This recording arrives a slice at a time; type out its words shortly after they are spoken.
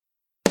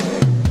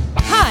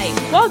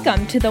Hi,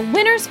 welcome to the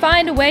Winners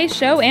Find a Way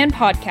show and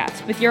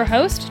podcast with your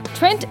host,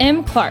 Trent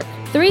M. Clark,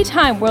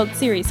 three-time World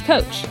Series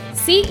coach,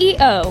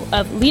 CEO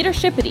of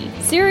Leadershipity,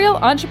 serial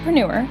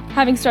entrepreneur,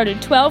 having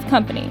started 12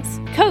 companies,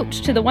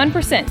 coach to the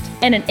 1%,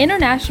 and an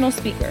international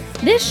speaker.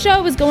 This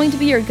show is going to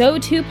be your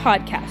go-to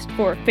podcast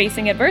for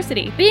facing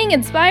adversity, being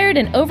inspired,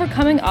 and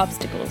overcoming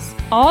obstacles,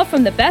 all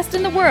from the best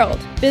in the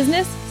world,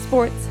 business,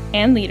 sports,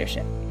 and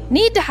leadership.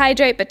 Need to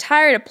hydrate but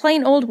tired of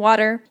plain old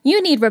water? You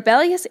need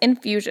Rebellious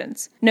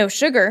Infusions. No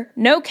sugar,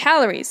 no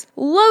calories,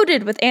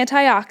 loaded with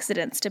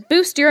antioxidants to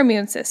boost your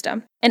immune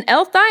system. And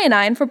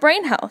L-theanine for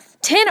brain health.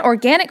 10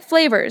 organic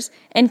flavors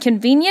and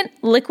convenient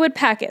liquid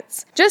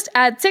packets. Just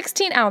add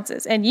 16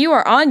 ounces and you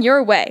are on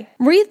your way.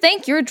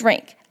 Rethink your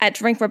drink at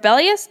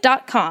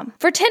drinkrebellious.com.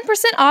 For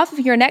 10% off of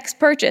your next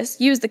purchase,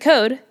 use the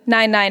code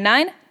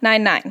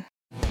 99999.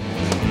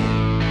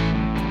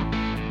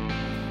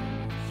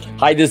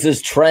 Hi, this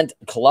is Trent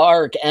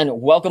Clark,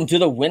 and welcome to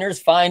the Winners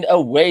Find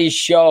a Way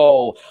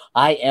show.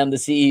 I am the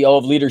CEO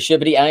of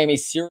Leadershipity. I am a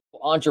serial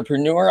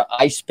entrepreneur.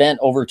 I spent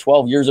over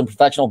 12 years in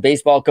professional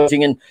baseball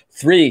coaching in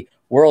 3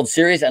 World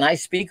Series, and I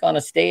speak on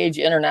a stage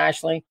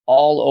internationally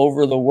all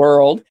over the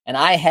world. And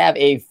I have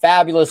a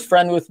fabulous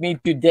friend with me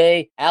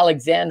today,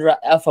 Alexandra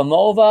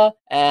Efimova.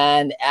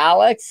 And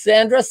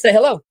Alexandra, say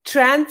hello.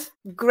 Trent,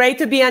 great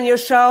to be on your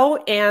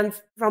show. And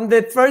from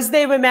the first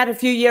day we met a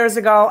few years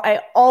ago, I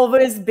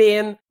always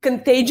been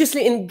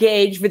contagiously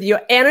engaged with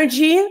your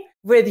energy,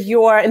 with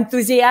your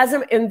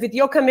enthusiasm, and with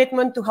your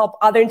commitment to help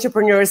other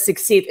entrepreneurs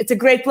succeed. It's a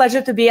great pleasure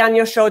to be on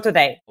your show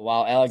today.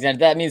 Wow, Alexandra,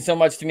 that means so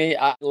much to me.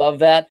 I love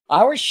that.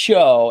 Our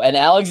show, and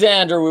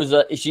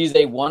Alexandra she's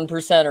a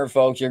 1%er,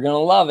 folks. You're going to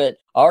love it.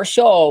 Our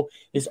show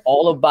is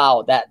all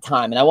about that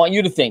time. And I want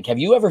you to think, have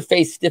you ever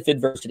faced stiff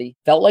adversity?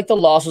 Felt like the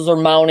losses are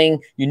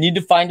mounting? You need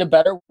to find a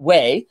better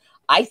way?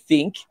 I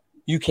think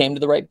you came to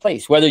the right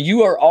place. Whether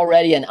you are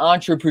already an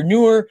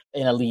entrepreneur,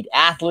 an elite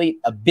athlete,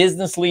 a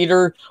business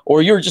leader,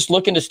 or you're just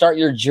looking to start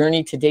your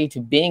journey today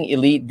to being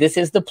elite, this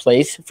is the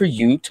place for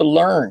you to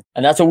learn.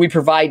 And that's what we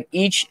provide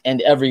each and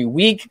every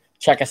week.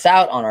 Check us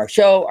out on our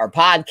show, our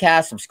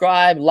podcast,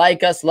 subscribe,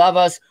 like us, love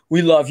us.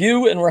 We love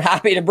you, and we're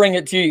happy to bring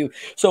it to you.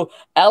 So,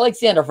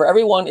 Alexandra, for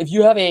everyone, if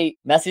you have a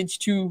message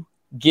to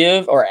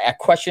give or a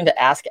question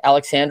to ask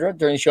Alexandra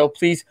during the show,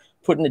 please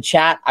put in the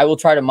chat. I will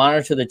try to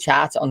monitor the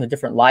chats on the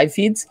different live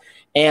feeds.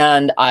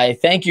 And I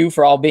thank you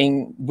for all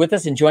being with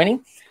us and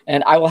joining.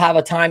 And I will have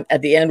a time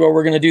at the end where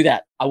we're going to do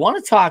that. I want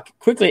to talk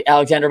quickly,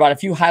 Alexandra, about a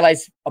few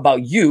highlights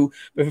about you.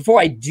 But before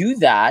I do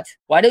that,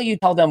 why don't you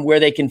tell them where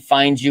they can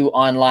find you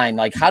online?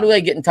 Like, how do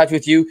they get in touch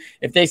with you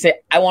if they say,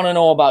 I want to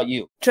know about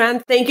you?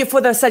 Trent, thank you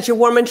for such a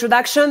warm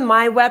introduction.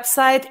 My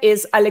website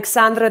is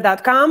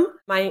alexandra.com.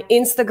 My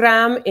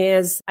Instagram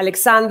is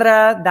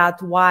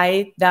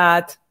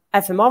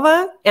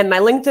alexandra.y.Efimova, and my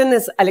LinkedIn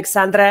is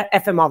Alexandra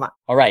Efimova.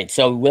 All right,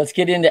 so let's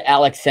get into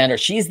Alexandra.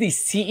 She's the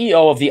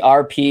CEO of the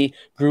RP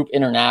Group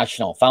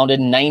International, founded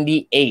in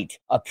 98,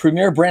 a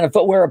premier brand of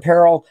footwear,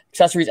 apparel,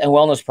 accessories, and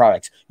wellness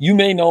products. You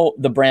may know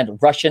the brand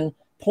Russian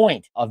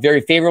Point, a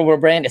very favorable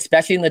brand,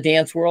 especially in the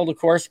dance world, of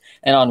course.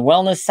 And on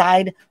wellness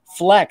side,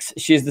 Flex.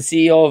 She's the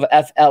CEO of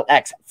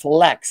FLX,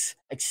 Flex.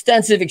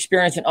 Extensive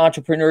experience in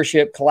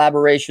entrepreneurship,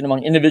 collaboration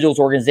among individuals,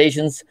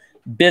 organizations,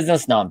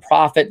 business,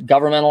 nonprofit,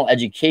 governmental,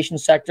 education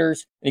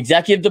sectors,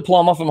 executive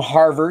diploma from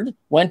Harvard,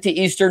 went to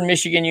Eastern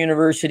Michigan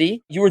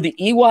University. You were the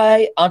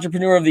EY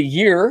Entrepreneur of the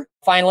Year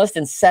finalist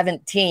in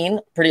 2017.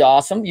 Pretty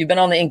awesome. You've been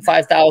on the Inc.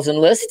 5000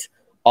 list.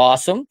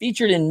 Awesome.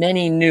 Featured in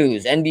many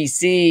news,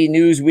 NBC,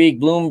 Newsweek,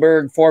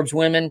 Bloomberg, Forbes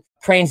Women,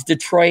 Crain's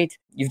Detroit.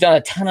 You've done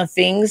a ton of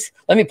things.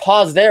 Let me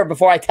pause there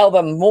before I tell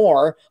them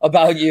more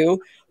about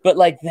you. But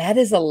that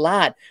is a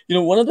lot.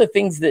 One of the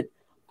things that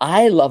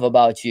I love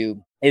about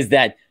you is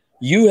that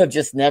you have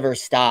just never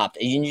stopped.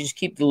 And you just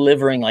keep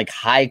delivering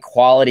high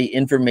quality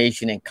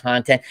information and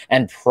content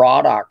and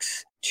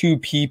products to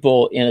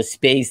people in a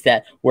space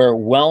where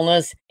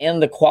wellness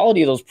and the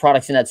quality of those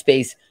products in that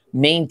space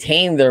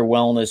maintain their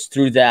wellness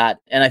through that.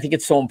 And I think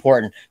it's so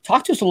important.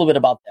 Talk to us a little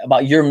bit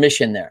about your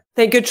mission there.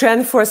 Thank you,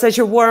 Trent, for such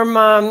a warm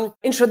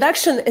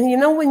introduction.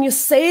 And when you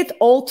say it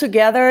all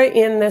together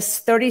in this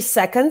 30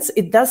 seconds,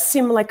 it does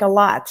seem like a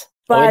lot.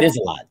 But it is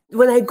a lot.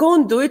 When I go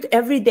and do it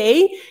every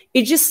day,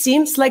 it just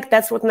seems like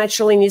that's what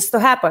naturally needs to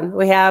happen.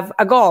 We have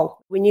a goal.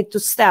 We need to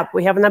step.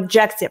 We have an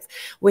objective.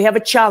 We have a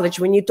challenge.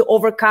 We need to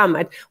overcome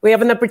it. We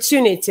have an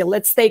opportunity.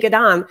 Let's take it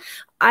on.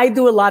 I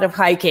do a lot of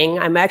hiking.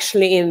 I'm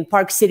actually in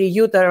Park City,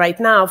 Utah right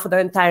now for the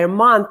entire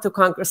month to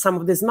conquer some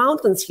of these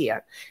mountains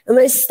here. And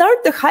when I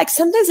start the hike,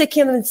 sometimes I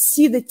can't even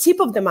see the tip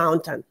of the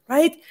mountain,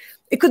 right?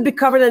 It could be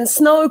covered in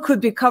snow. It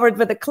could be covered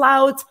with the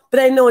clouds, but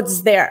I know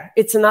it's there.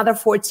 It's another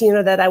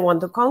 14 that I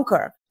want to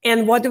conquer.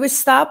 And what do we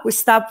stop? We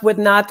stop with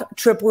not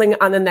tripling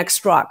on the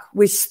next rock.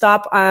 We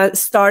start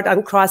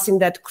on crossing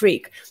that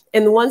creek.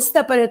 And one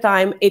step at a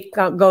time, it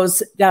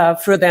goes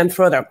further and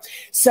further.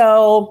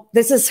 So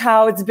this is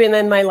how it's been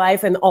in my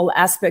life in all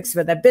aspects,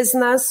 with the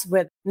business,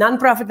 with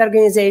nonprofit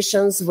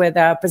organizations, with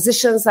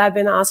positions I've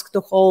been asked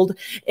to hold,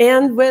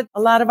 and with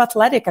a lot of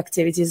athletic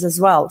activities as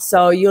well.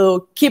 So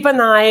you keep an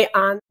eye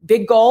on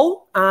big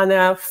goal on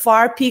a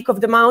far peak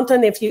of the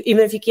mountain,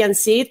 even if you can't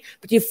see it,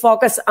 but you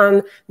focus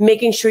on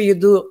making sure you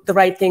do the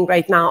right thing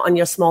right now on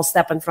your small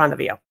step in front of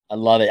you. I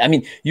love it. I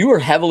mean, you were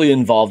heavily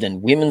involved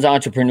in women's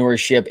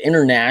entrepreneurship,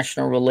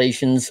 international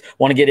relations.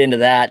 Want to get into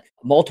that.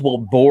 Multiple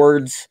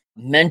boards,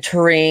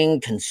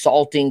 mentoring,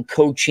 consulting,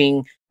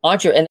 coaching. And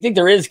I think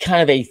there is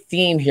kind of a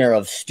theme here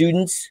of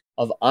students,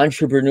 of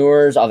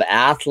entrepreneurs, of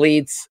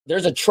athletes.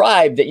 There's a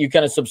tribe that you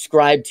kind of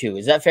subscribe to.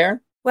 Is that fair?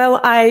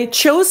 Well, I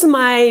chose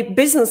my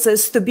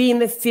businesses to be in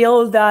the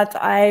field that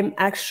I'm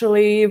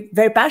actually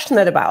very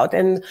passionate about.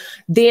 And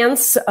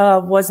dance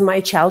was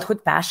my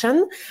childhood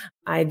passion.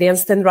 I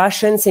danced in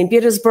Russia in St.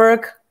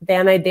 Petersburg.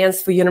 Then I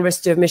danced for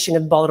University of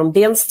Michigan ballroom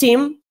dance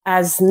team.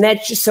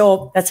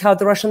 So that's how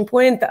the Russian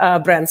Point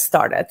brand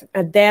started.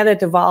 And then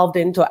it evolved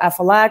into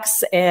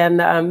FLX and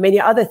many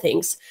other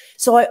things.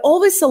 So I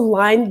always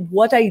align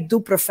what I do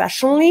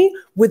professionally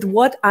with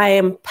what I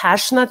am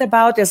passionate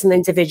about as an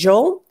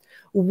individual,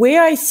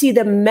 where I see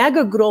the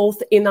mega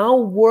growth in our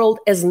world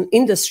as an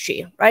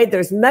industry, right?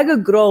 There's mega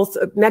growth,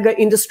 mega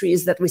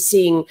industries that we're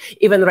seeing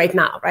even right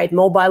now, right?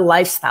 Mobile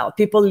lifestyle,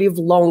 people live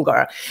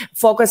longer,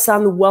 focus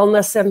on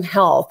wellness and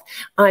health,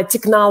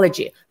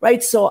 technology,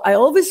 right? So I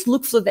always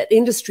look for that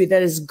industry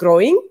that is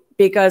growing,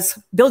 because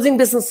building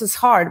business is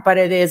hard, but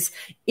it is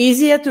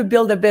easier to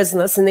build a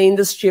business in the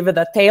industry with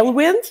a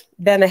tailwind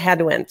than a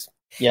headwind.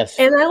 Yes.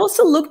 And I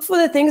also looked for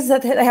the things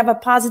that have a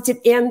positive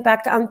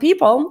impact on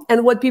people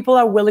and what people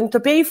are willing to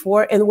pay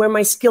for and where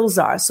my skills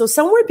are. So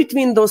somewhere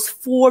between those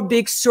four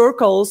big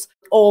circles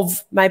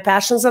of my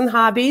passions and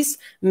hobbies,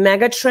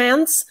 mega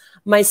trends,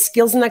 my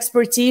skills and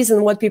expertise,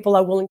 and what people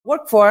are willing to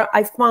work for,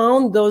 I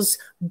found those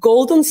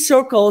golden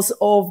circles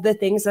of the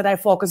things that I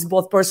focus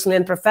both personally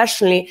and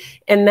professionally.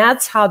 And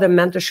that's how the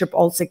mentorship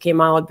also came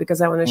out,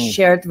 because I want to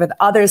share it with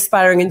other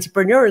aspiring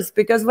entrepreneurs.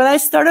 Because when I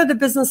started the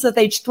business at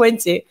age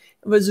 20, it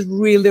was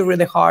really,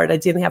 really hard. I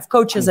didn't have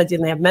coaches. I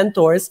didn't have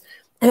mentors.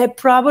 And I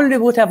probably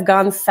would have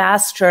gone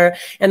faster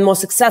and more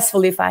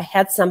successful if I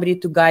had somebody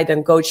to guide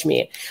and coach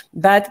me.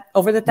 But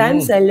over the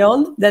times, I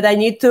learned that I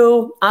need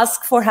to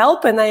ask for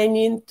help, and I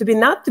need to be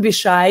not to be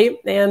shy,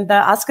 and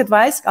ask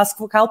advice, ask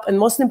for help, and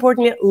most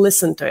importantly,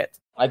 listen to it.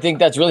 I think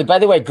that's really, by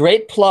the way,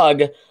 great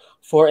plug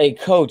for a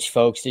coach,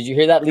 folks. Did you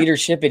hear that?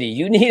 Leadershipity.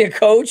 You need a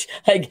coach?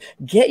 Like,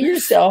 get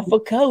yourself a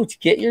coach.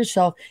 Get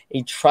yourself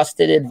a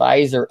trusted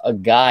advisor, a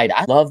guide.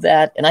 I love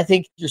that. And I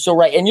think you're so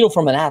right. And,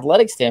 from an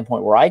athletic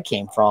standpoint, where I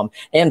came from,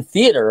 and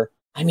theater,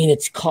 I mean,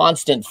 it's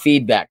constant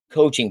feedback,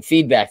 coaching,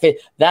 feedback.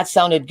 That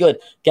sounded good.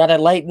 Got to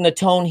lighten the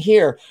tone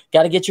here.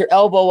 Got to get your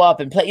elbow up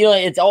and play.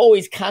 It's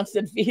always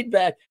constant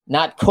feedback,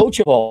 not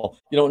coachable,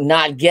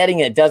 not getting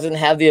it, doesn't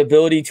have the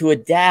ability to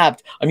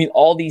adapt. I mean,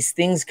 all these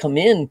things come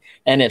in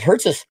and it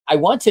hurts us. I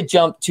want to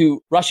jump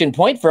to Russian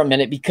Point for a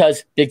minute,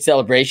 because big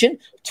celebration,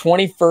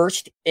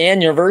 21st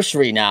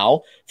anniversary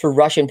now for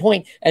Russian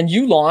Point. And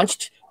you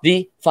launched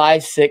the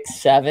 5, 6,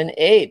 7,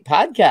 8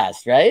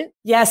 podcast, right?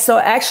 Yeah. So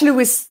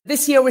actually,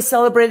 this year we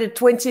celebrated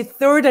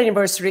 23rd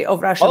anniversary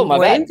of Russian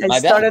Point. I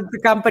started the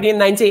company in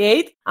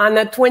 98. On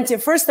the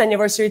 21st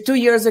anniversary, 2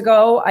 years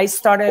ago, I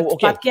started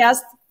podcast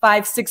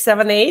 5, 6,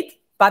 7, 8.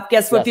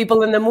 Podcast for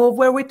people in the move,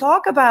 where we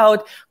talk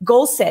about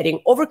goal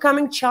setting,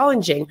 overcoming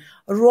challenging,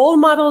 role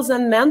models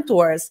and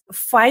mentors,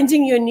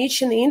 finding your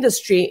niche in the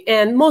industry.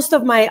 And most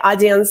of my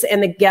audience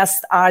and the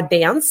guests are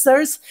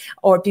dancers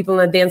or people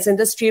in the dance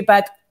industry,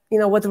 but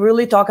what we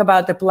really talk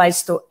about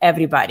applies to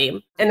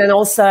everybody. And then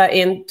also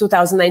in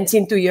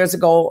 2019, 2 years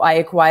ago, I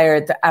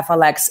acquired the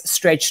FLX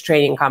Stretch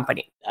Training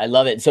Company. I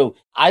love it. So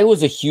I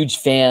was a huge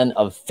fan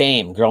of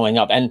Fame growing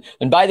up. And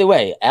by the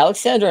way,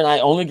 Alexandra and I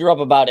only grew up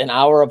about an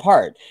hour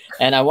apart.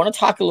 And I want to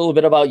talk a little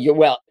bit about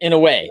in a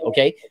way,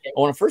 okay? I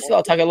want to first of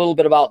all talk a little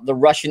bit about the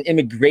Russian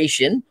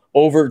immigration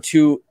over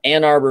to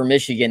Ann Arbor,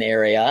 Michigan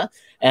area.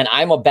 And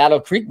I'm a Battle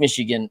Creek,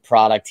 Michigan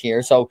product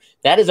here. So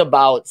that is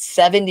about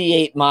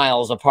 78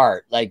 miles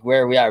apart, like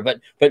where we are.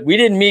 But we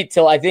didn't meet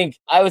till I think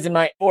I was in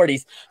my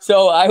 40s.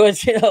 So I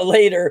was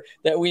later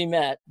that we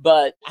met.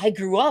 But I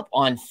grew up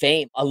on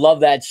Fame. I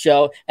love that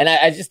show. And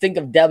I just think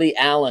of Debbie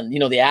Allen,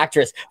 the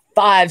actress.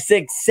 5,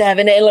 6,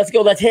 7, 8, let's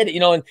go, let's hit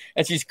it,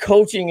 and she's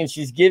coaching and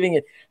she's giving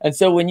it. And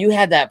so when you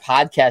had that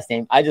podcast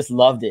name, I just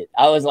loved it.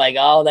 I was like,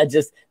 oh,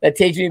 that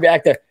takes me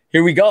back to,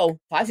 here we go,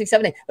 5, 6,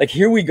 7, 8, like,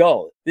 here we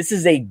go. This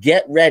is a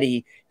get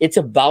ready. It's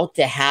about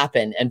to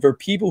happen. And for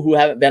people who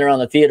haven't been around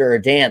the theater or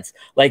dance,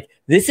 like,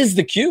 this is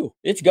the cue.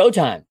 It's go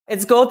time.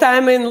 It's go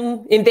time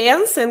in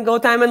dance, and go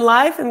time in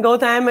life, and go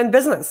time in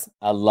business.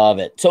 I love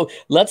it. So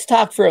let's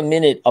talk for a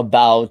minute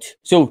about,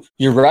 so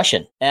you're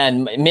Russian,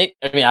 and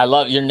I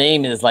love your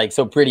name is like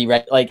so pretty,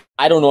 right? Like,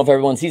 I don't know if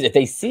everyone sees it. If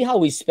they see how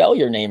we spell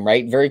your name,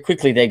 right, very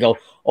quickly, they go,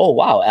 oh,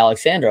 wow,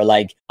 Alexandra,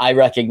 like, I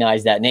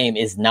recognize that name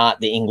is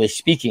not the English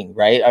speaking,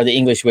 right? Or the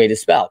English way to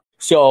spell.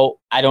 So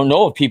I don't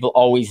know if people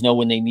always know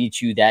when they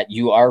meet you that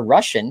you are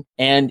Russian.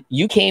 And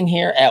you came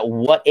here at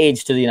what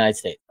age to the United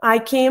States? I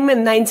came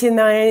in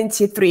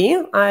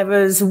 1993. I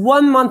was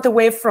 1 month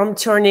away from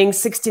turning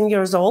 16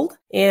 years old.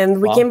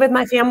 And we came with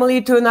my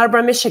family to Ann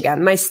Arbor,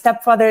 Michigan. My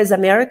stepfather is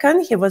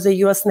American. He was a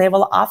U.S.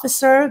 naval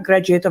officer,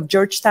 graduate of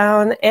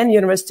Georgetown and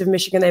University of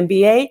Michigan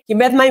MBA. He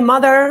met my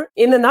mother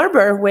in Ann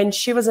Arbor when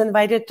she was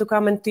invited to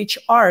come and teach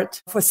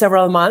art for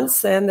several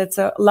months. And it's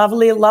a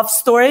lovely love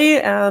story.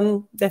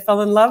 They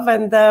fell in love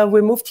and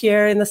we moved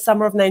here in the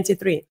summer of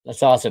 93.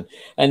 That's awesome.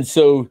 And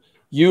so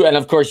and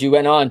of course, you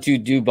went on to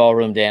do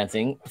ballroom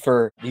dancing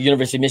for the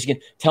University of Michigan.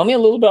 Tell me a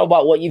little bit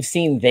about what you've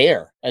seen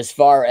there as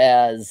far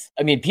as,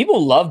 I mean,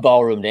 people love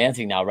ballroom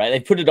dancing now, right? They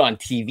put it on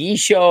TV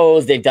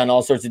shows. They've done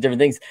all sorts of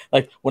different things.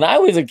 Like when I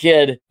was a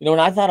kid,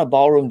 when I thought of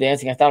ballroom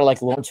dancing, I thought of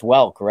like Lawrence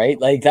Welk,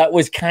 right? Like that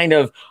was kind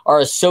of our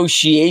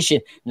association.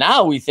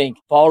 Now we think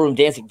ballroom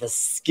dancing, the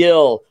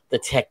skill, the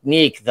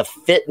technique, the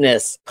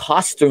fitness,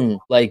 costume,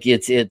 like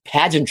it's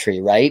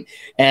pageantry, right?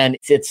 And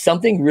it's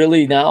something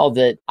really now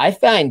that I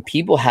find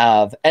people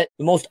have, the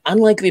most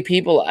unlikely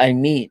people I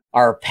meet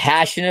are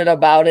passionate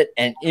about it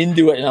and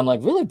into it. And I'm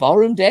like, really,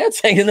 ballroom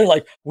dancing? And they're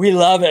like, we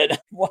love it.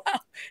 Wow,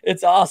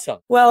 it's awesome.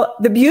 Well,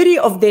 the beauty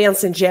of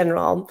dance in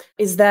general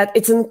is that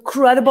it's an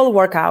incredible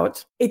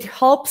workout. It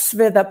helps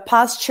with the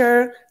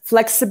posture,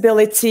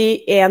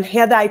 flexibility, and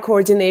hand-eye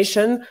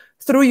coordination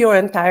through your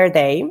entire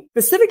day.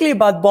 Specifically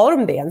about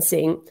ballroom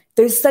dancing,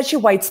 there's such a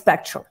wide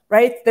spectrum,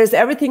 right? There's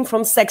everything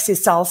from sexy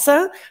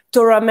salsa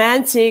to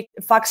romantic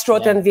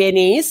foxtrot and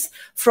Viennese,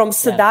 from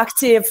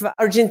seductive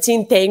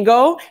Argentine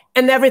tango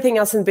and everything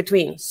else in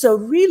between. So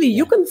really,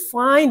 you can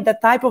find the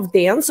type of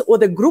dance or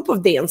the group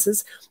of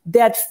dances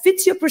that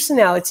fits your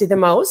personality the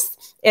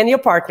most and your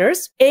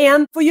partners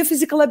and for your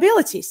physical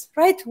abilities,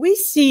 right? We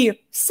see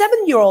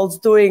 7-year-olds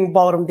doing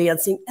ballroom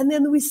dancing, and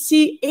then we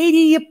see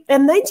 80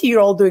 and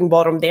 90-year-old doing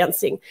ballroom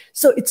dancing.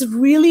 So it's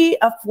really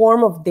a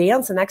form of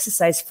dance and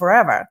exercise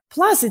forever.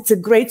 Plus, it's a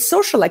great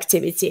social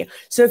activity.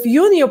 So if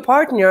you and your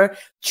partner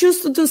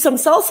choose to do some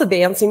salsa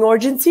dancing or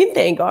Argentine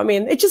tango, I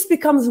mean, it just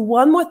becomes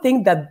one more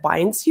thing that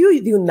binds you,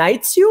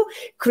 unites you,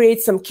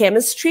 creates some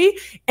chemistry,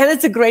 and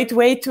it's a great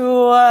way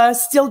to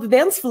steal the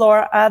dance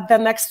floor at the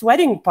next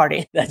wedding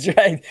party. That's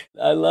right.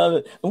 I love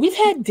it. And we've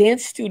had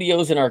dance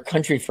studios in our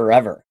country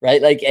forever,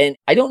 right? Like, and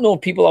I don't know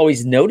if people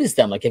always notice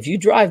them. Like if you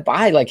drive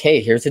by, like,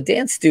 hey, here's a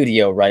dance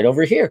studio right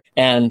over here.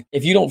 And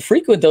if you don't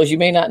frequent those, you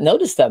may not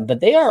notice them, but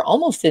they are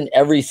almost in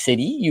every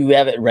city. You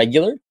have it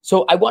regular.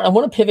 So I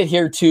want to pivot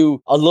here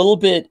to a little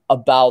bit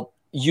about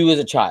you as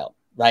a child,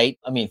 right?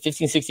 I mean,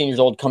 15, 16 years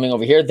old coming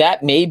over here,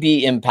 that may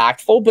be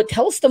impactful, but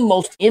tell us the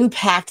most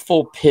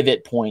impactful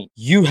pivot point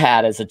you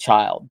had as a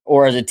child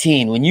or as a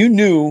teen when you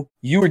knew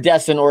you were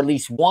destined, or at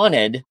least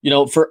wanted,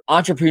 for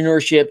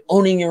entrepreneurship,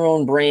 owning your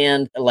own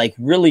brand, like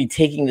really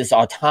taking this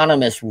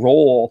autonomous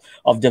role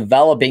of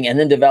developing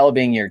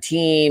your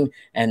team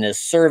and this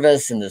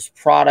service and this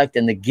product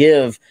and the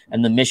give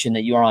and the mission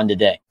that you are on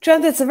today?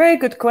 Trent, it's a very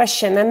good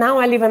question. And now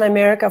I live in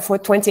America for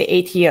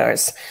 28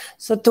 years.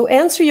 So to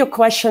answer your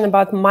question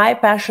about my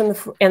passion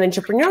and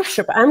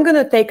entrepreneurship, I'm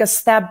going to take a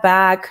step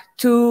back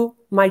to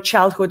my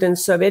childhood in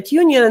Soviet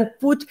Union and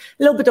put a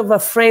little bit of a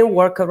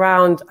framework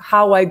around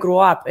how I grew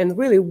up and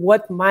really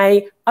what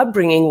my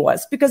upbringing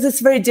was, because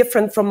it's very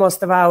different from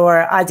most of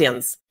our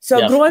audience.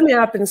 So growing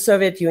up in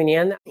Soviet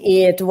Union,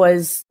 it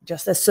was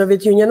just as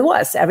Soviet Union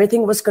was.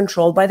 Everything was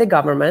controlled by the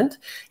government.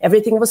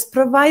 Everything was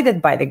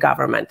provided by the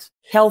government.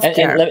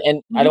 Healthcare.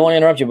 And I don't want to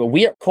interrupt you, but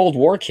we are Cold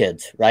War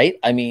kids, right?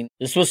 I mean,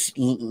 this was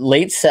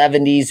late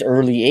 70s,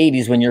 early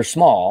 80s when you're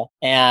small.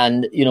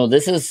 And,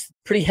 this is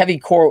pretty heavy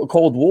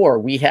Cold War.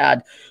 We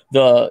had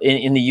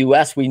in the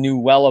U.S., we knew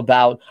well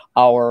about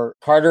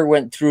Carter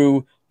went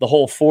through the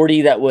whole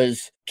 40 that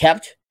was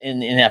kept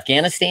in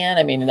Afghanistan.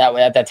 I mean,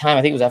 at that time,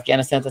 I think it was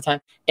Afghanistan at the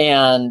time.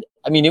 And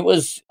I mean, it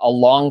was a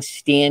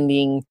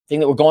long-standing thing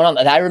that were going on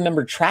that I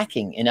remember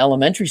tracking in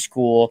elementary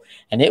school,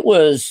 and it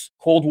was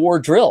Cold War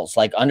drills,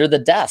 like under the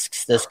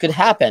desks. This could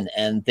happen,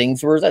 and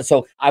things were that.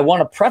 So I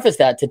want to preface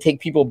that to take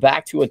people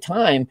back to a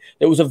time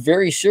that was a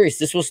very serious.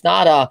 This was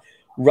not a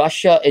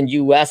Russia and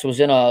U.S. was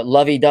in a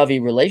lovey-dovey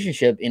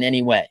relationship in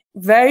any way.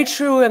 Very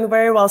true and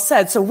very well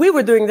said. So we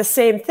were doing the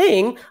same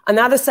thing on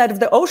the other side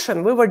of the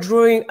ocean. We were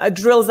doing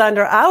drills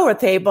under our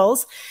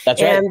tables.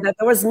 That's right. And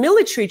there was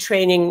military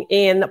training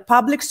in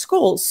public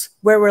schools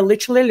where we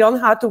literally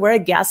learned how to wear a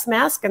gas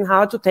mask and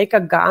how to take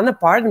a gun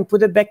apart and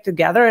put it back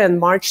together and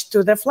march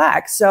to the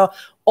flag. So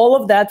all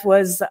of that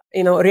was,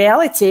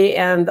 reality,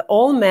 and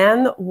all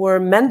men were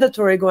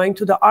mandatory going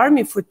to the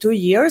army for 2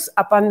 years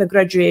upon the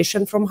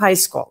graduation from high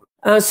school.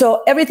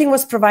 So everything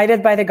was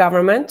provided by the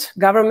government.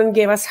 Government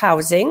gave us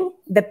housing,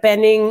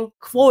 depending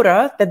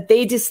quota that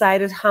they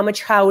decided how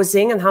much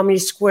housing and how many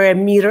square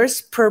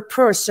meters per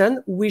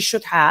person we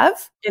should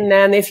have. And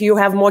then if you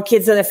have more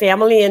kids in the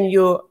family and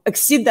you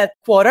exceed that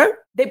quota,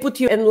 they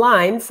put you in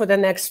line for the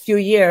next few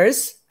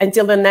years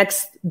until the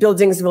next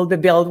buildings will be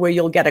built where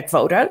you'll get a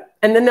quota.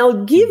 And then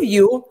they'll give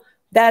you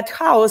that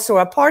house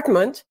or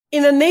apartment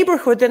in a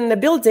neighborhood in the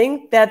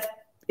building that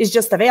It's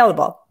just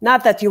available.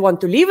 Not that you want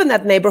to live in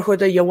that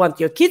neighborhood or you want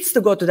your kids to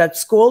go to that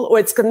school or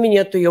it's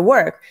convenient to your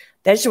work.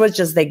 That was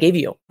just they gave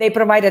you. They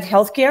provided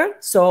healthcare.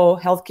 So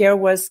healthcare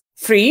was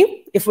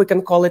free, if we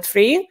can call it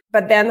free.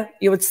 But then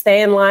you would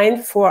stay in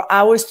line for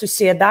hours to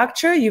see a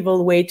doctor. You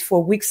will wait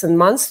for weeks and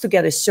months to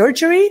get a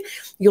surgery.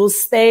 You'll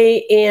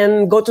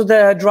go to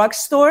the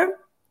drugstore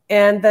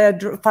and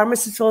the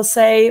pharmacist will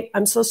say,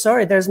 I'm so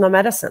sorry, there's no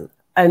medicine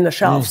on the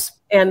shelves.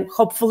 And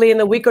hopefully in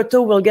a week or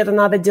two, we'll get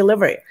another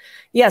delivery.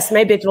 Yes,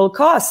 maybe it will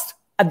cost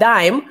a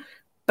dime,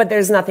 but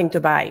there's nothing to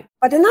buy.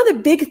 But another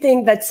big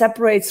thing that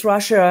separates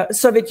Russia,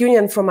 Soviet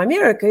Union from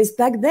America is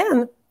back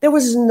then, there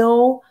was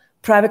no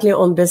privately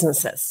owned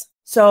businesses.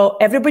 So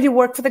everybody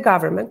worked for the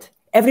government.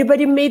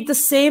 Everybody made the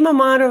same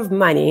amount of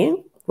money,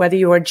 whether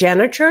you were a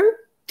janitor,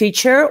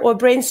 teacher, or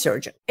brain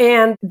surgeon.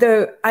 And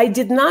I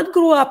did not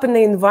grow up in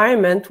the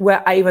environment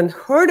where I even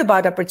heard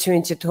about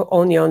opportunity to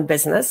own your own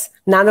business.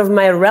 None of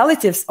my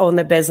relatives own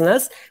a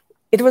business.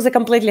 It was a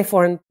completely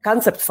foreign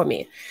concept for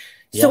me.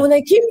 Yeah. So when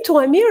I came to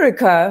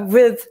America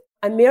with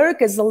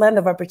America as the land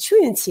of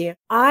opportunity,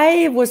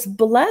 I was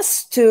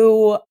blessed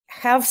to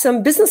have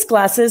some business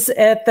classes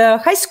at the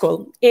high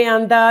school.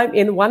 And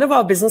in one of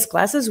our business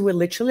classes, we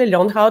literally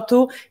learned how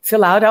to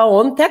fill out our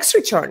own tax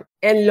return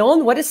and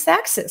learn what is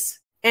taxes.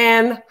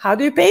 And how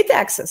do you pay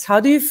taxes? How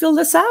do you fill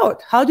this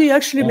out? How do you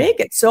actually make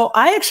it? So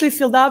I actually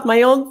filled out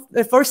my own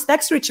first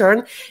tax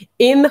return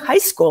in high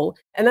school.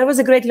 And that was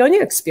a great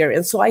learning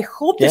experience. So I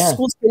hope the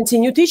schools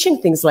continue teaching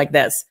things like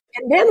this.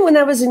 And then when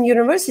I was in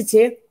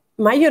university,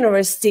 my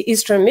university,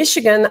 Eastern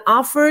Michigan,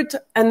 offered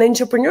an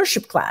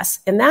entrepreneurship class.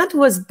 And that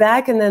was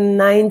back in the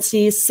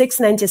 96,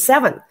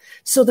 97.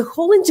 So the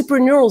whole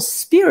entrepreneurial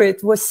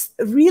spirit was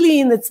really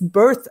in its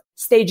birth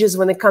stages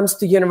when it comes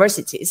to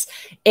universities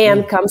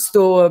and comes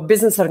to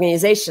business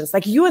organizations.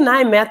 Like you and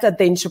I met at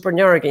the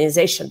entrepreneur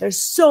organization. There's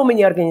so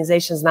many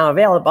organizations now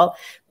available.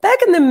 Back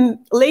in the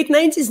late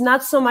 90s,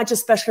 not so much,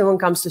 especially when it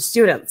comes to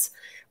students.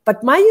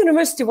 But my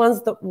university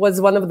was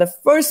one of the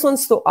first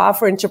ones to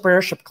offer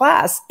entrepreneurship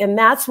class. And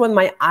that's when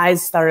my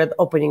eyes started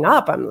opening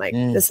up. I'm like,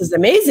 this is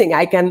amazing.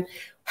 I can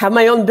have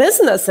my own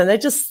business. And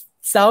it just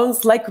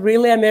sounds like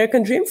really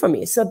American dream for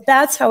me. So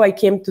that's how I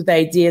came to the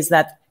ideas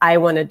that I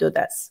want to do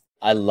this.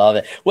 I love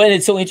it. Well,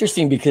 it's so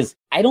interesting because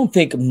I don't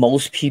think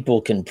most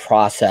people can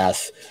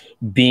process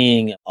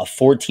being a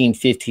 14,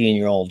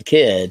 15-year-old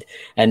kid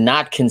and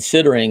not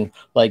considering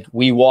like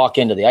we walk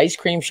into the ice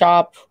cream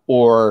shop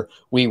or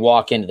we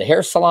walk into the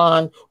hair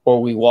salon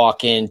or we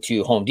walk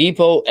into Home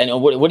Depot.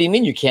 And what do you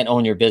mean you can't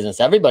own your business?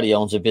 Everybody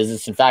owns a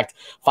business. In fact,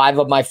 5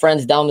 of my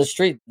friends down the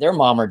street, their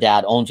mom or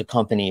dad owns a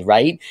company,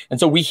 right? And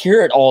so we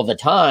hear it all the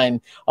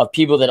time of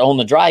people that own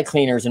the dry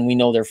cleaners and we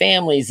know their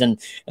families. And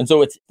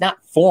so it's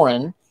not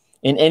foreign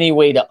in any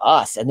way to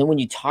us. And then when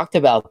you talked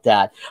about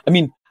that, I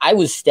mean, I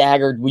was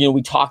staggered.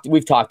 We've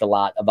talked a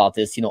lot about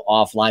this,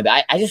 offline,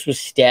 but I just was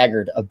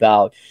staggered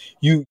about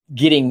you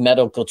getting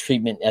medical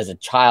treatment as a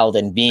child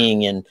and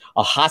being in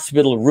a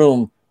hospital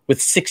room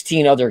with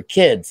 16 other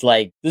kids.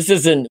 Like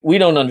we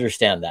don't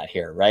understand that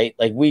here, right?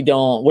 Like we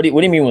don't, what do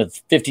you mean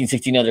with 15,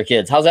 16 other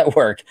kids? How's that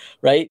work?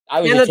 Right?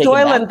 I was in a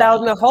toilet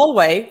down the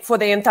hallway for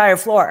the entire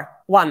floor.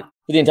 For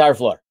the entire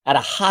floor at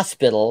a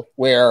hospital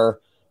where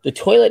the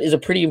toilet is a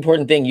pretty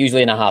important thing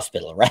usually in a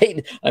hospital,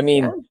 right? I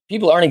mean,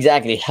 people aren't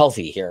exactly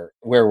healthy here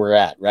where we're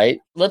at, right?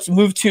 Let's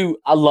move to,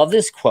 I love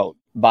this quote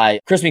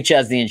by Chris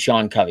McChesney and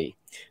Sean Covey.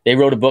 They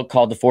wrote a book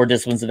called The 4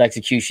 Disciplines of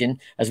Execution.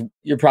 As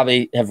you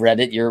probably have read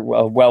it, you're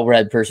a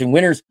well-read person.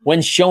 Winners,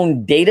 when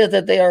shown data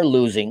that they are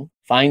losing,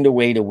 find a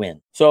way to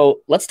win.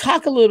 So let's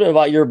talk a little bit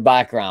about your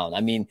background.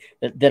 I mean,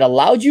 that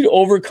allowed you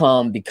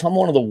to become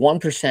one of the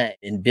 1%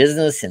 in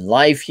business and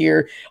life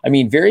here. I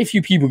mean, very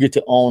few people get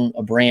to own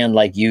a brand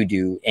like you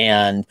do.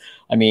 And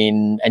I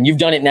mean, and you've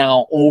done it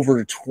now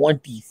over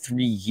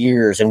 23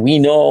 years. And we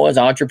know as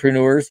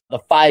entrepreneurs, the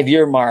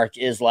 5-year mark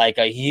is like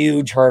a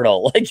huge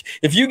hurdle. Like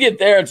if you get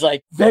there, it's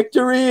like,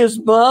 victory is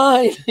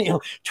mine,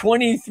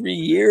 23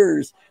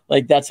 years.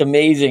 Like, that's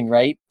amazing,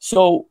 right?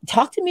 So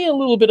talk to me a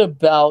little bit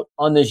about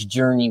on this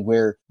journey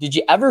where did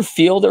you ever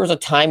feel there was a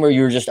time where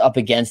you were just up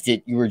against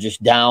it? You were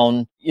just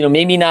down,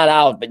 maybe not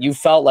out, but you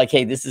felt like,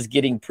 hey, this is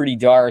getting pretty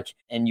dark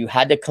and you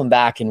had to come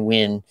back and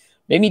win.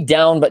 Maybe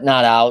down, but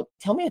not out.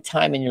 Tell me a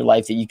time in your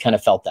life that you kind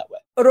of felt that way.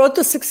 Road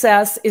to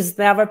success is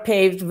never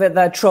paved with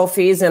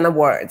trophies and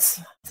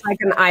awards. It's like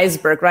an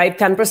iceberg, right?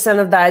 10%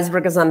 of the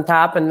iceberg is on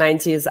top and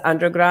 90% is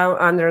underground,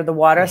 under the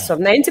water. So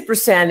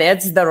 90%,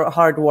 it's the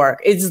hard work.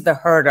 It's the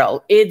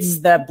hurdle. It's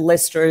the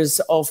blisters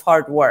of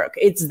hard work.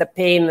 It's the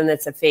pain and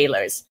it's the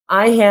failures.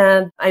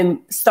 I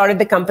started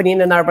the company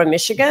in Ann Arbor,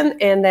 Michigan.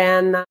 And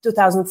then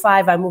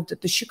 2005, I moved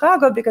to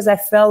Chicago because I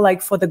felt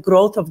like for the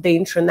growth of the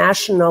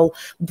international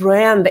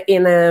brand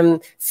in a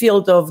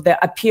field of the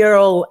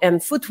apparel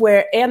and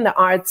footwear and the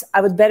arts,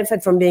 I would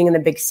benefit from being in a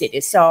big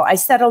city. So I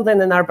settled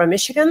in Ann Arbor,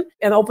 Michigan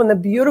and opened a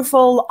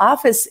beautiful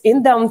office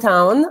in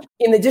downtown.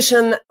 In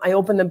addition, I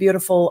opened a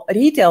beautiful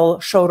retail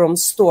showroom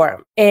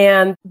store.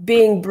 And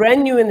being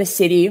brand new in the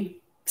city,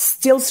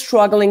 still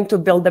struggling to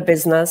build a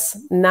business,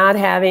 not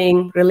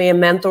having really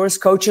mentors,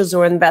 coaches,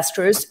 or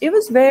investors. It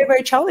was very,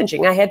 very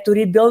challenging. I had to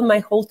rebuild my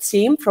whole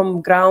team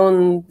from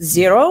ground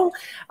zero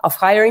of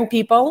hiring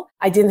people.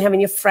 I didn't have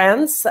any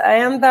friends.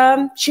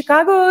 And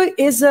Chicago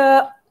is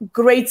a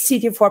great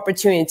city for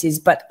opportunities,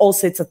 but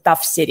also it's a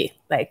tough city.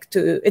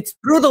 It's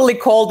brutally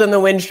cold in the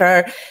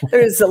winter.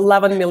 There's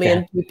 11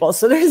 million people.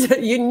 So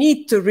you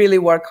need to really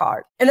work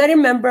hard. And I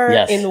remember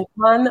in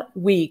 1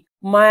 week,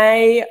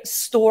 my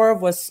store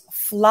was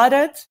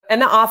flooded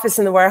and the office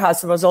and the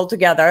warehouse was all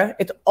together.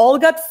 It all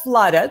got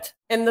flooded.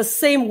 In the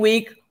same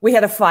week, we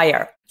had a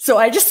fire. So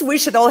I just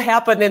wish it all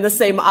happened in the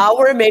same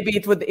hour. Maybe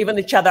it would even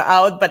each other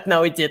out, but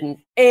no, it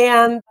didn't.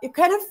 And you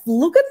kind of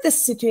look at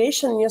this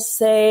situation and you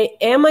say,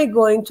 am I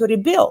going to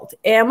rebuild?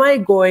 What am I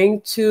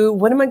going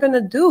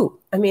to do?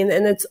 I mean,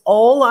 and it's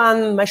all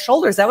on my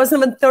shoulders. I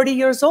wasn't even 30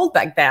 years old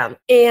back then.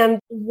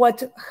 And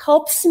what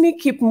helps me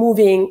keep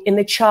moving in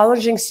the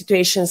challenging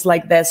situations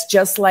like this,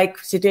 just like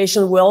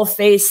situation we all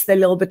faced a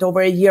little bit over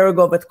a year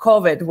ago with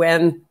COVID,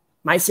 when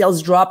my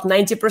sales dropped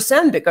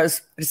 90%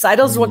 because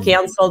recitals were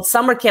canceled,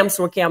 summer camps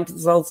were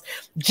canceled,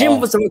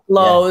 gyms were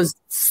closed,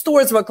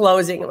 stores were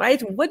closing,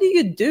 right? What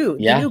do? Do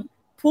you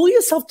pull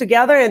yourself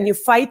together and you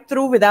fight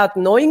through without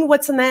knowing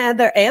what's on the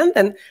other end?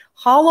 And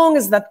how long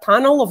is that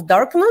tunnel of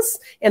darkness?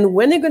 And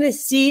when are you going to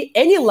see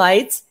any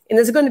lights? And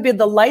is it going to be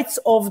the lights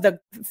of the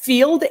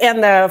field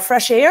and the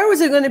fresh air? Or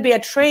is it going to be a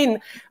train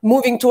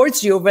moving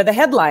towards you where the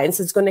headlines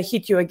is going to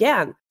hit you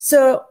again?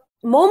 So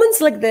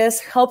moments like this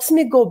helps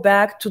me go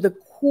back to the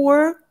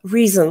core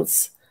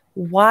reasons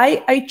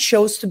why I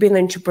chose to be an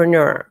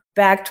entrepreneur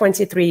back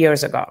 23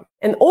 years ago.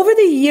 And over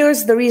the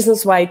years, the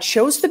reasons why I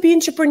chose to be an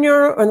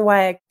entrepreneur and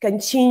why I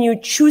continue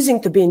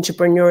choosing to be an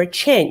entrepreneur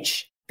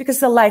change. Because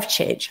the life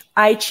changed,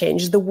 I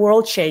changed, the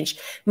world changed,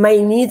 my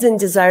needs and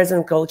desires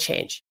and goals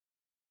changed.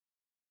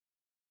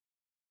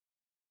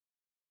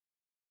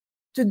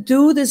 To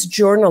do this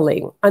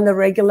journaling on a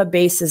regular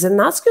basis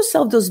and ask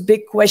yourself those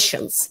big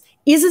questions.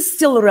 Is it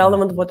still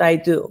relevant what I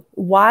do?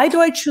 Why do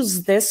I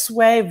choose this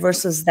way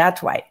versus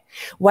that way?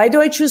 Why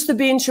do I choose to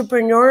be an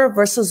entrepreneur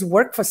versus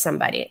work for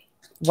somebody?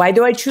 Why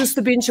do I choose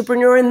to be an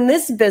entrepreneur in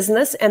this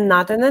business and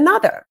not in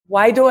another?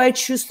 Why do I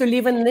choose to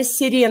live in this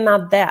city and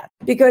not that?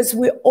 Because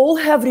we all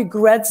have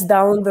regrets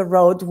down the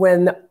road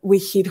when we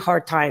hit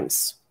hard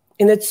times.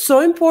 And it's so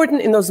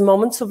important in those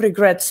moments of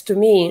regrets to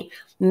me,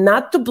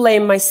 not to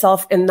blame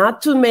myself and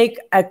not to make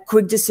a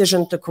quick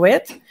decision to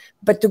quit,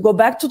 but to go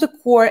back to the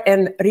core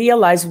and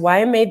realize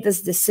why I made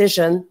this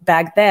decision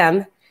back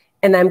then,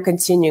 and I'm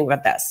continuing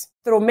with this.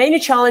 Through many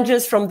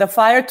challenges, from the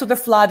fire to the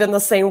flood in the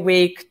same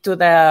week, to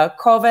the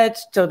COVID,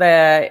 to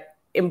the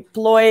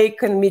employee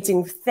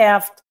committing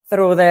theft,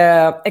 through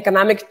the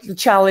economic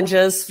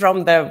challenges,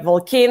 from the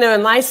volcano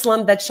in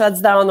Iceland that shuts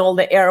down all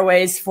the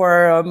airways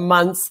for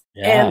months.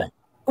 And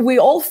we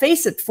all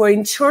face it for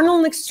internal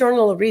and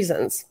external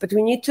reasons, but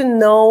we need to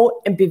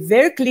know and be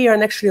very clear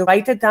and actually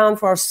write it down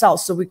for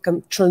ourselves so we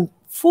can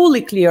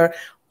fully clear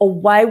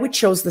on why we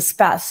chose this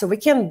path. So we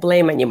can't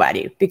blame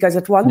anybody, because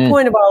at one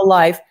point of our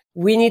life,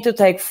 we need to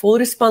take full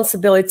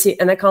responsibility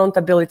and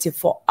accountability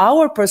for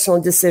our personal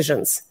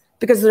decisions,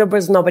 because there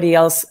was nobody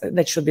else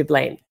that should be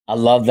blamed. I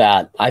love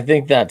that. I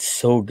think that's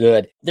so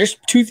good. There's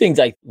two things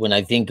when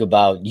I think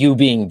about you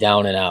being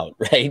down and out,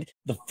 right?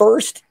 The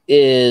first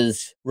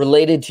is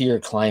related to your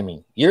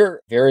climbing.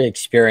 You're very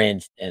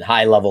experienced and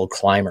high-level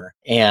climber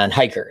and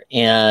hiker.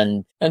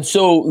 And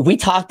so we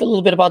talked a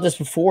little bit about this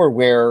before,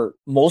 where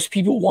most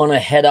people want to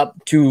head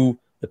up to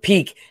the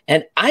peak,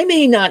 and I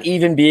may not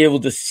even be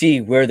able to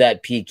see where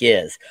that peak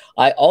is.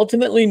 I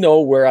ultimately know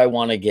where I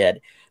want to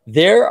get.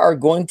 There are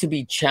going to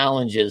be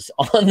challenges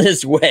on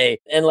this way,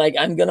 and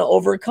I'm going to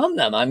overcome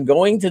them. I'm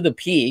going to the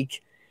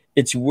peak.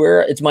 It's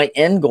my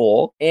end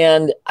goal.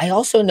 And I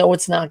also know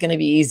it's not going to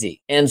be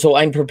easy. And so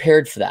I'm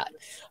prepared for that.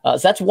 So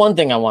that's one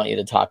thing I want you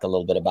to talk a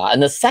little bit about.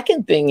 And the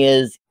second thing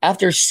is,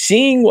 after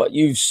seeing what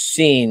you've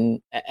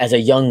seen as a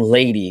young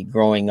lady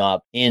growing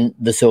up in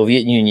the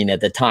Soviet Union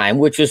at the time,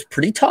 which was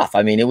pretty tough.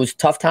 I mean, it was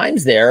tough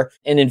times there.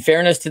 And in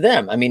fairness to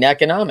them, I mean,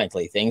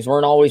 economically, things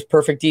weren't always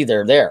perfect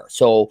either there.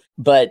 So,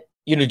 but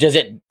does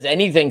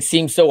anything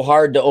seem so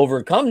hard to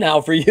overcome now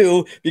for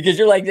you, because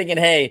you're thinking,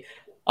 hey,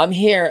 I'm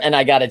here and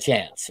I got a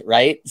chance,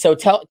 right? So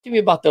tell me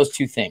about those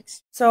two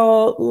things.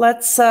 So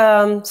let's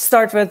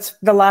start with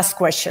the last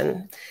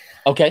question.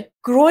 Okay.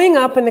 Growing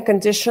up in the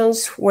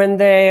conditions when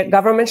the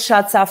government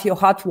shuts off your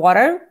hot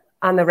water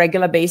on a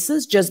regular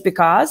basis just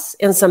because,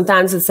 and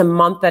sometimes it's a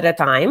month at a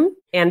time,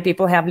 and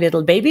people have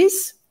little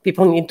babies,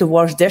 people need to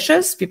wash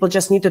dishes, people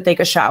just need to take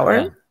a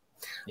shower.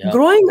 Yeah.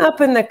 Growing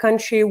up in a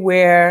country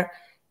where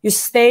you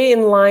stay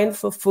in line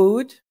for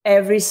food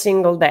every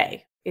single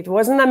day. It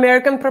wasn't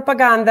American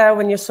propaganda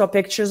when you saw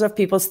pictures of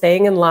people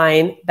staying in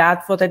line.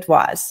 That's what it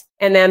was.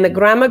 And then the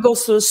grandma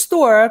goes to the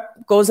store,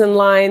 goes in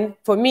line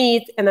for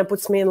meat, and then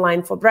puts me in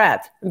line for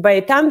bread. By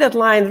the time that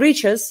line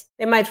reaches,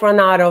 they might run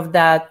out of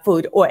that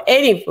food or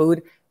any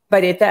food,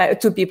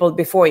 but two people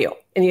before you,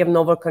 and you have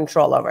no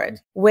control over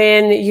it.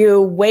 When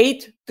you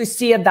wait to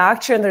see a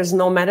doctor and there's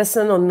no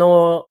medicine or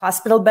no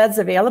hospital beds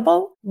available.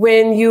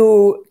 When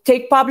you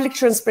take public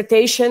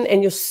transportation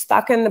and you're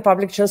stuck in the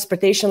public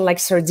transportation like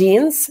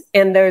sardines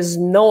and there's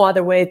no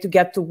other way to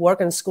get to work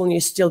and school and you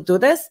still do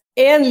this.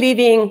 And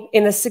living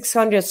in a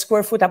 600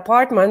 square foot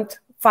apartment,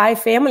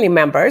 5 family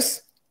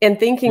members, and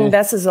thinking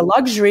this is a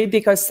luxury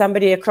because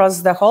somebody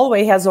across the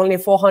hallway has only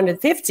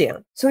 450.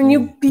 So when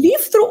you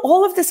live through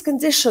all of these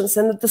conditions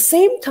and at the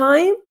same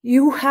time,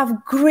 you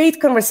have great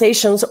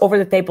conversations over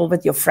the table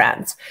with your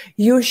friends.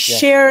 You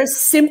share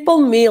simple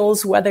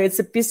meals, whether it's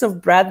a piece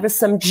of bread with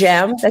some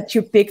jam that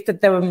you picked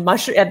at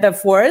the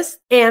forest,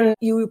 and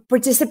you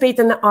participate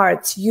in the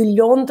arts, you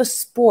learn the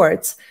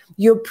sports,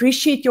 you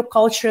appreciate your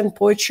culture and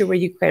poetry where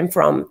you came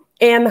from,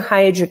 and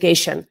higher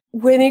education.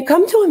 When you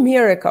come to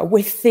America,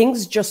 where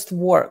things just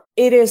work,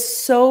 it is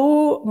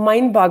so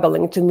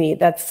mind-boggling to me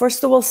that,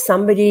 first of all,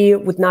 somebody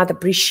would not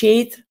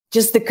appreciate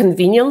just the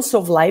convenience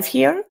of life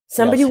here.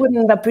 Somebody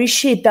wouldn't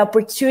appreciate the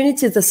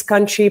opportunity this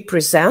country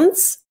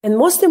presents. And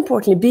most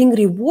importantly, being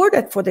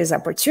rewarded for these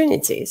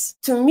opportunities.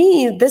 To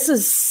me, this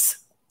is,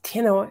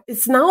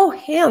 it's now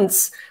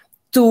hands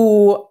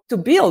to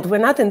build. We're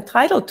not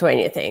entitled to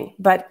anything.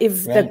 But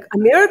if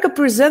America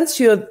presents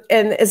you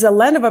and as a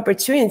land of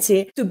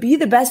opportunity to be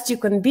the best you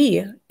can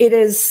be, it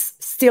is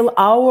still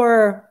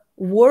our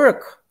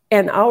work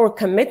and our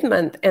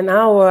commitment and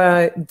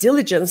our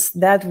diligence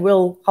that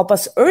will help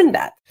us earn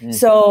that.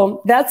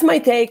 So that's my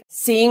take,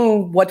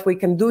 seeing what we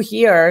can do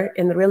here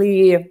and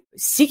really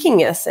seeking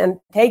this and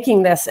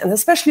taking this. And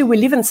especially we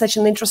live in such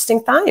an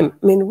interesting time.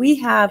 I mean, we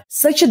have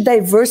such a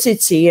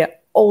diversity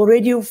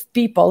already of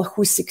people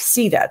who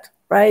succeeded,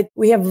 right?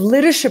 We have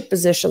leadership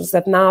positions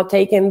that now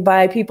taken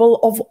by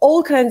people of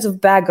all kinds of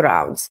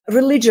backgrounds,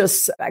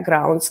 religious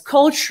backgrounds,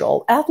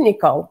 cultural,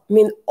 ethnical. I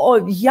mean,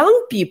 all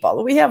young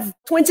people. We have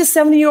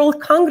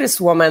 27-year-old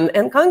congresswomen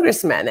and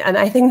congressmen, and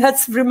I think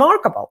that's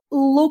remarkable.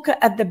 Look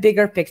at the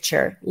bigger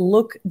picture.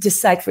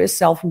 Decide for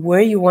yourself where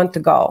you want to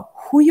go,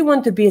 who you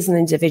want to be as an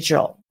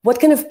individual. What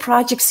kind of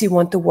projects you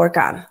want to work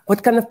on,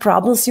 what kind of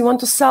problems you want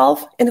to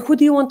solve, and who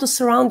do you want to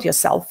surround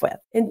yourself with?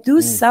 And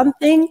do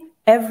something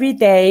every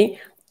day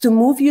to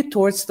move you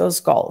towards those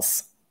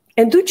goals.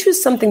 And do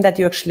choose something that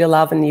you actually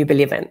love and you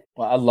believe in.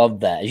 Well, I love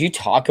that. As you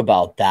talk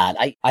about that,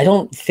 I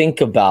don't think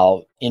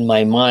about in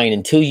my mind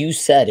until you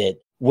said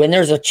it, when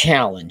there's a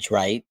challenge,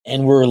 right?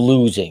 And we're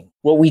losing.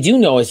 What we do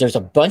know is there's a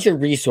bunch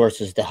of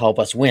resources to help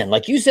us win.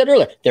 Like you said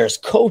earlier, there's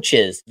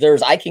coaches,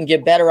 I can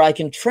get better, I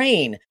can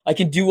train, I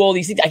can do all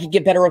these things, I can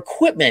get better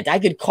equipment, I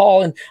could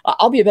call and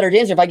I'll be a better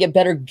dancer if I get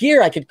better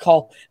gear, I could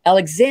call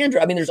Alexandra.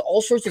 I mean, there's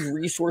all sorts of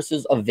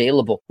resources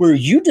available. Where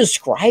you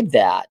described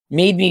that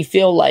made me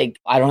feel like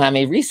I don't have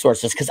any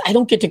resources because I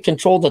don't get to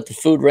control that the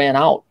food ran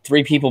out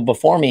 3 people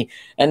before me.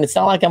 And it's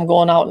not like I'm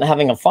going out and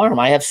having a farm.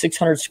 I have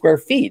 600 square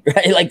feet,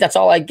 right? Like that's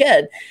all I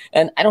get.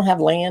 And I don't have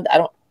land. I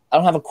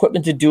don't have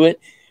equipment to do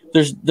it.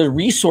 The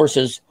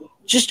resources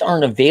just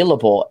aren't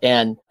available.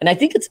 And I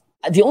think it's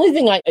the only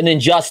thing an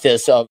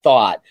injustice of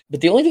thought, but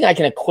the only thing I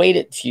can equate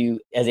it to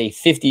as a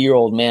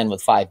 50-year-old man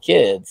with 5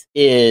 kids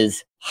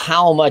is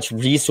how much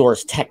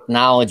resource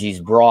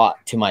technology's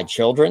brought to my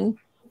children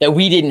that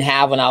we didn't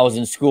have when I was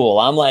in school.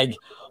 I'm like,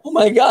 oh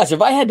my gosh,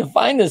 if I had to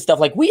find this stuff,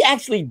 like we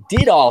actually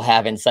did all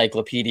have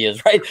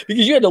encyclopedias, right?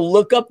 Because you had to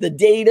look up the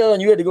data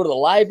and you had to go to the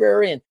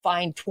library and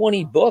find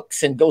 20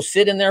 books and go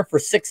sit in there for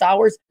 6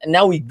 hours. And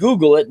now we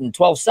Google it in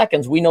 12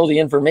 seconds, we know the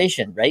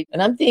information, right?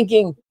 And I'm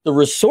thinking the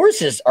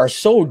resources are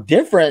so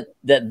different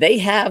that they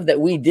have that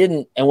we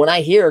didn't. And when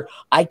I hear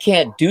I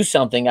can't do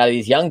something out of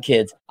these young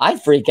kids, I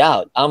freak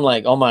out. I'm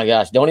like, oh my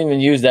gosh, don't even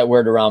use that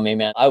word around me,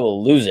 man. I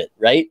will lose it,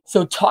 right?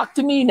 So talk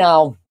to me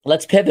now.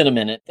 Let's pivot a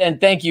minute.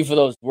 And thank you for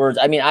those words.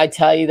 I mean, I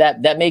tell you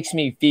that makes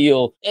me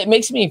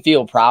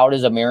feel proud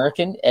as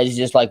American, as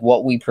just like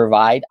what we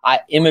provide.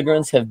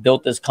 Immigrants have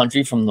built this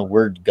country from the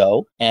word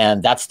go.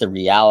 And that's the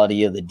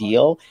reality of the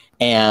deal.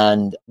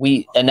 And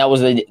that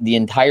was the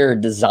entire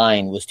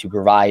design was to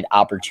provide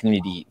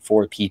opportunity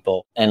for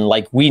people. And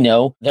like we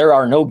know, there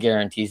are no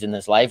guarantees in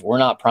this life. We're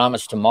not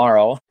promised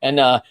tomorrow. And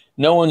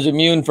no one's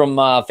immune from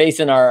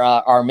facing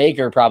our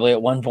maker probably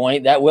at one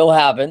point. That will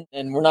happen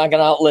and we're not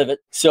going to outlive it.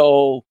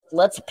 So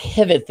let's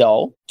pivot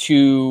though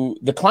to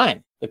the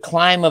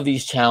climb of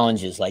these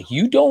challenges. Like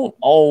you don't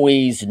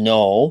always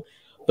know,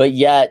 but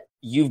yet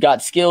you've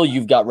got skill,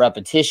 you've got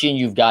repetition,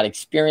 you've got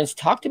experience.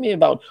 Talk to me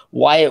about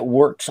why it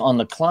works on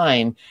the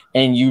climb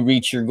and you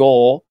reach your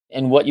goal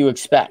and what you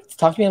expect.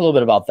 Talk to me a little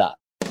bit about that.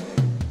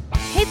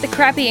 Hate the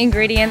crappy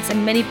ingredients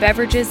in many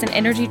beverages and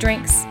energy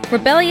drinks?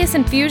 Rebellious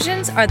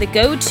Infusions are the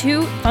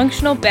go-to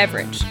functional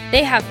beverage.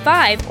 They have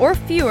 5 or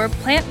fewer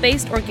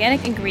plant-based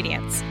organic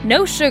ingredients,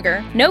 no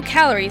sugar, no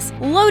calories,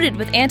 loaded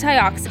with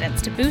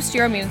antioxidants to boost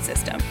your immune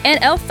system,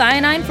 and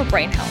L-theanine for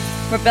brain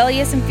health.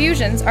 Rebellious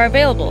Infusions are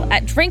available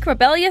at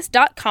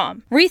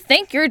drinkrebellious.com.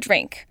 Rethink your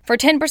drink. For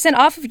 10%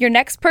 off of your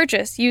next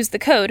purchase, use the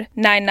code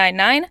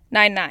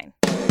 99999.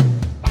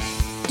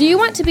 Do you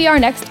want to be our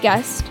next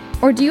guest?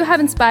 Or do you have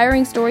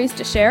inspiring stories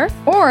to share?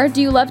 Or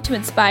do you love to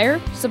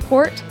inspire,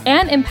 support,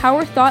 and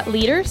empower thought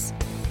leaders?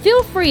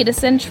 Feel free to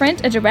send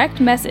Trent a direct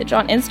message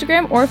on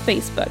Instagram or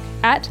Facebook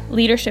at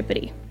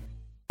Leadershipity.